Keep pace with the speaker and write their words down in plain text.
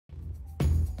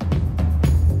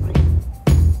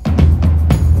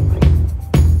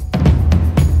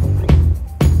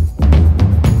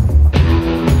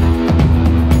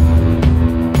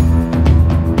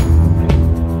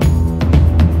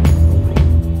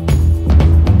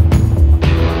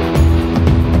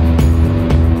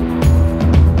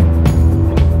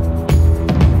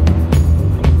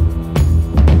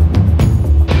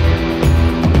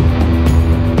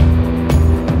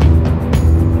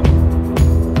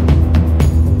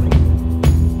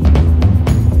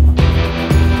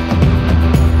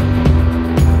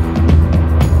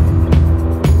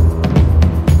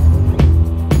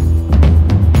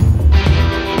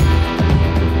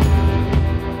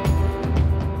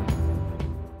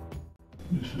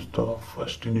This is the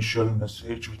first initial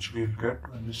message which we will get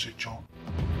when we switch on.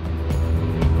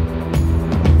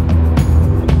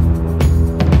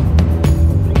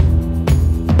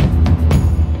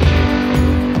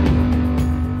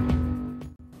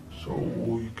 So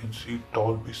you can see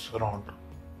Dolby Surround.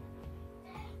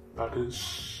 That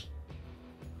is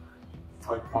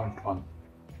 5.1.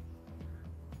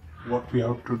 What we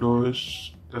have to do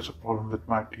is, there's a problem with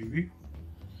my TV.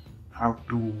 I have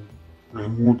to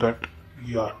remove that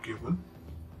ER cable.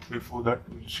 Before that,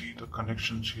 we'll see the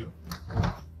connections here.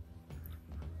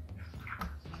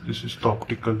 This is the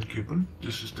optical cable.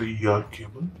 This is the ER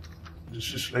cable.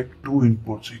 This is like two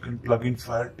inputs. You can plug in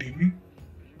Fire TV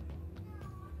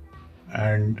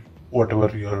and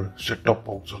whatever your set-top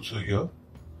box also here.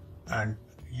 And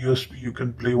USB, you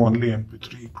can play only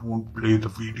MP3. It won't play the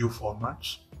video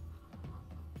formats.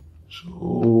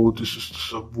 So this is the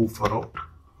subwoofer out.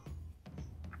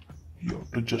 You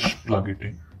have to just plug it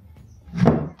in.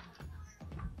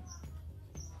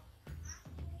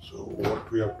 So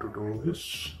what we have to do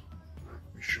is,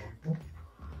 let me show you.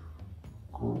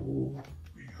 Go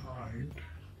behind.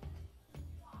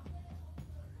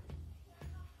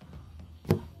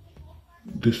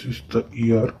 This is the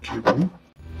ER cable.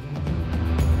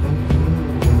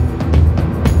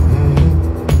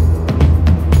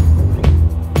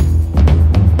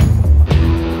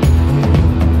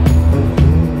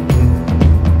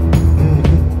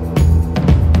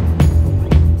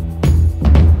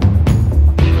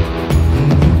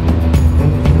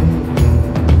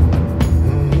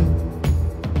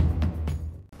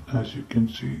 As you can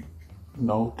see,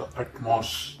 now the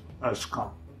Atmos has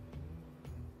come.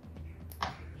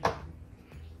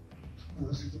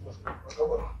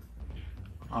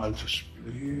 I'll just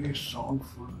play sound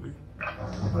fully.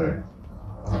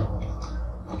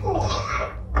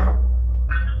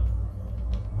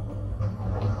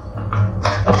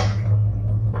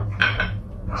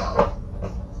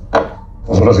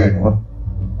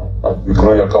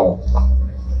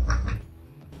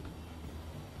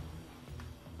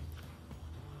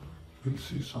 We'll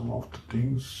see some of the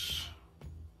things.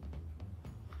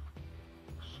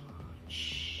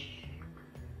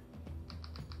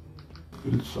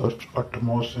 We'll search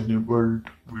Atmos enabled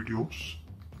videos.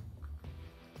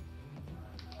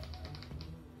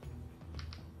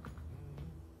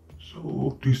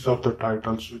 So these are the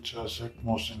titles which has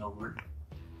Atmos enabled.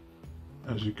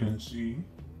 As you can see,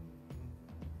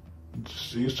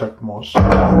 this is Atmos.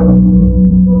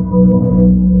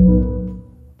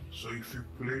 So if you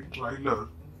play trailer,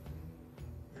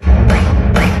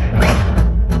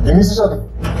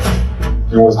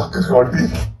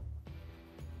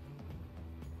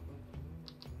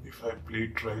 if I play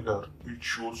trailer, it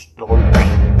shows Dolby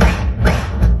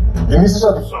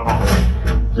Surround.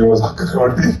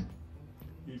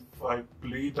 If I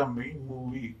play the main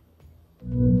movie,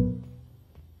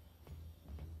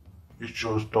 it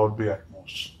shows Dolby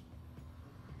Atmos.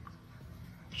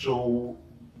 So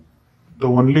the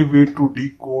only way to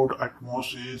decode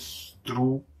Atmos is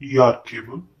through ER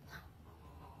cable,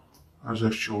 as I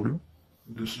showed you.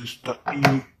 This is the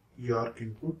ER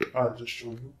input. I'll just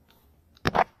show you.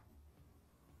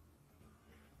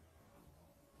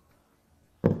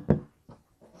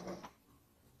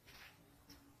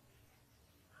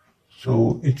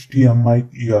 So HDMI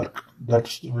ER,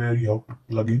 that's where you have to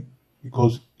plug in,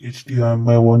 because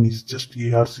HDMI one is just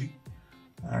ARC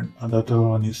and another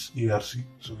one is ARC.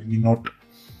 So we need not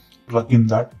plug in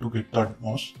that to get the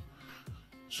Atmos.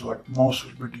 So Atmos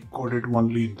will be decoded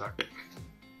only in that.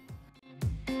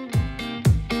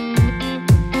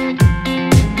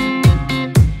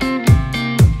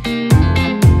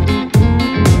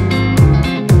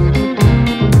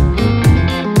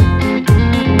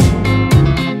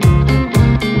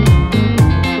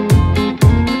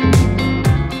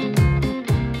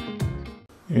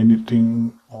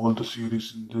 Anything, all the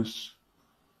series in this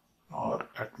are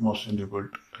Atmos enabled,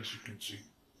 as you can see.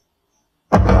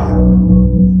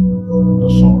 The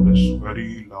sound is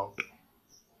very loud.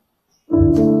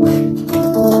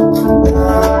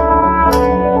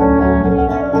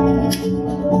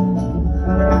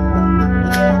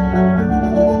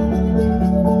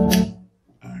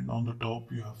 And on the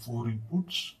top you have 4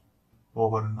 inputs: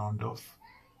 power and on off,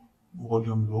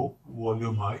 volume low,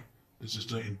 volume high. This is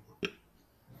the input.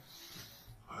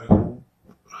 I hope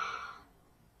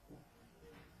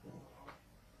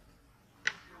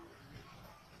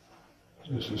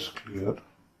this is clear.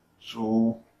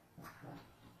 So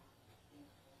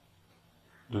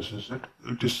this is it.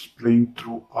 It is playing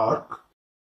through ARC.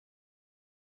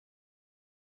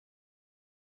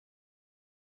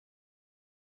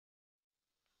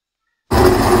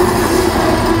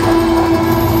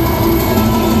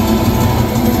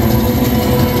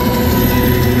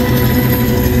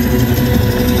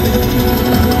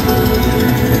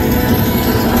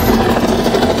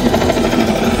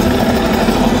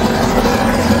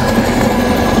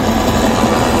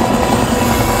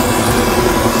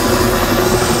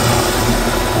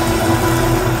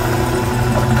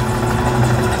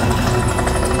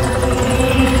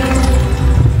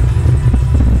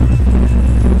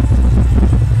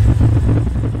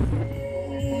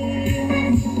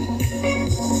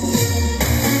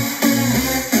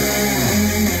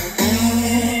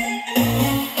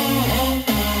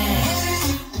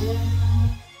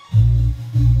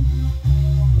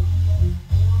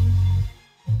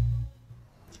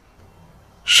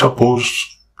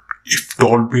 Suppose if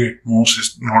Dolby Atmos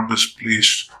is not displayed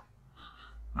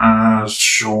as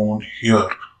shown here,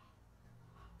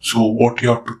 so what you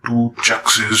have to do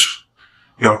checks is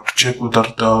you have to check whether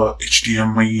the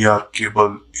HDMI ER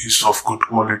cable is of good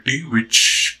quality,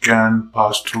 which can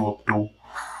pass through up to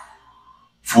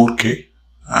 4K,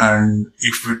 and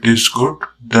if it is good,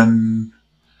 then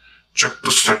check the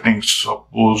settings.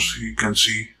 Suppose you can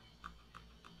see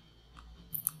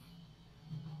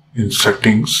in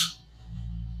settings,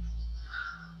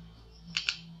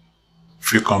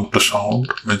 if you come to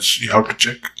sound, means you have to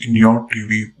check in your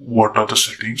TV what are the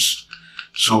settings.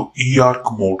 So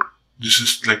EARC mode, this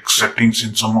is like settings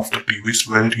in some of the TVs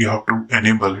where you have to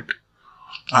enable it,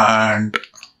 and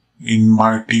in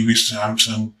my TV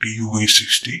Samsung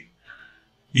TUV60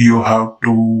 you have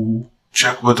to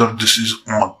check whether this is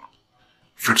on.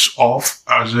 If it's off,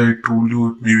 as I told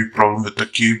you, it may be problem with the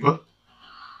cable.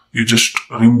 You just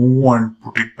remove and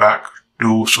put it back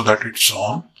so that it's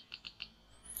on.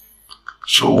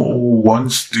 So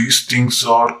once these things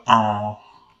are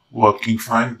working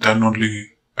fine, then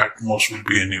only Atmos will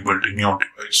be enabled in your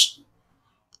device.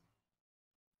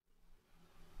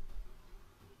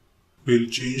 We'll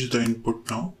change the input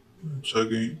now. Once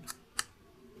again.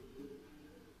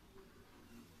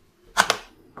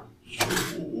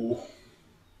 So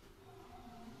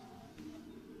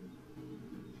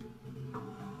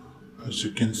as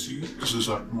you can see, this is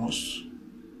Atmos,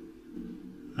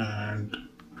 and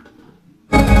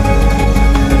you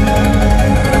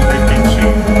can see.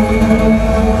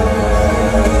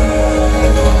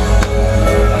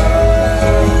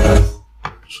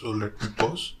 So let me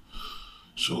pause.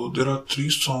 So there are 3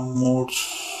 sound modes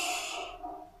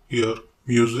here: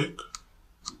 music,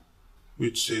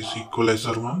 which says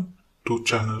equalizer 1,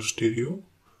 2-channel stereo;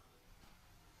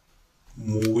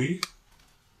 movie,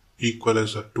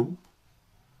 equalizer 2;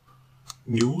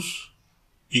 news,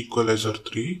 equalizer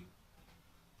 3;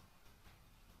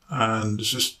 and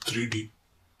this is 3D,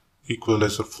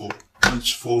 equalizer 4.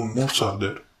 Hence 4 modes are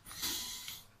there.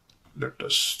 Let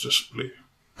us just play.